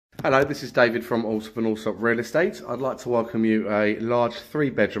Hello, this is David from Allsop and Allsop Real Estate. I'd like to welcome you a large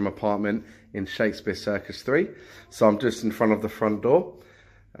 3-bedroom apartment in Shakespeare Circus 3. So I'm just in front of the front door,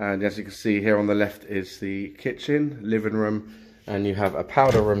 and as you can see here on the left is the kitchen, living room, and you have a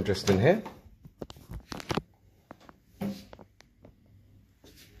powder room just in here.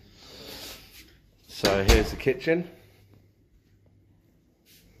 So here's the kitchen.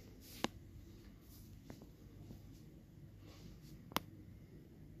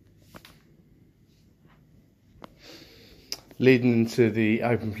 Leading into the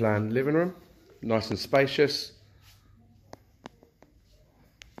open plan living room, nice and spacious.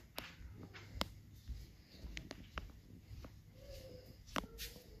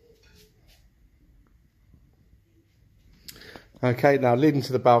 Okay, now leading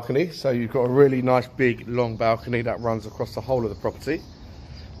to the balcony, so you've got a really nice big long balcony that runs across the whole of the property,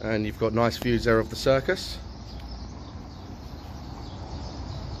 and you've got nice views there of the circus.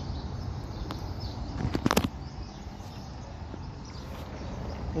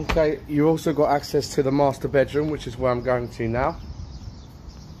 Okay, you also got access to the master bedroom, which is where I'm going to now.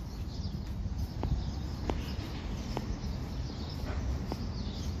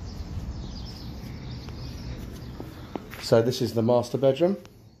 So this is the master bedroom.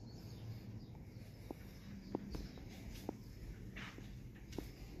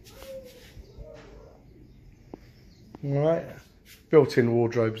 Alright, built-in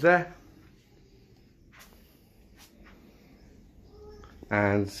wardrobes there.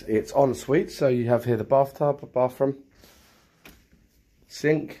 And it's ensuite, so you have here the bathtub, bathroom,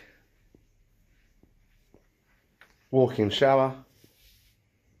 sink, walk-in shower,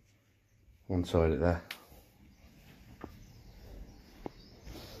 one toilet there.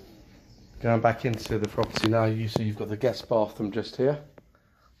 Going back into the property now, you see you've got the guest bathroom just here.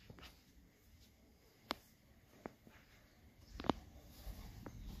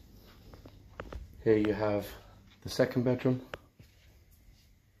 Here you have the second bedroom.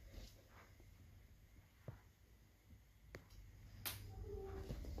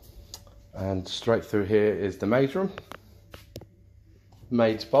 And straight through here is the maid's room,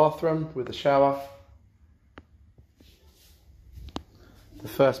 maid's bathroom with a shower. The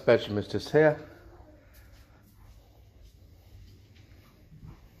first bedroom is just here.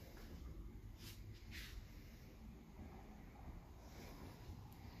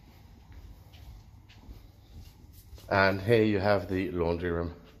 And here you have the laundry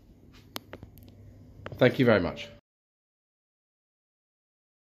room. Thank you very much.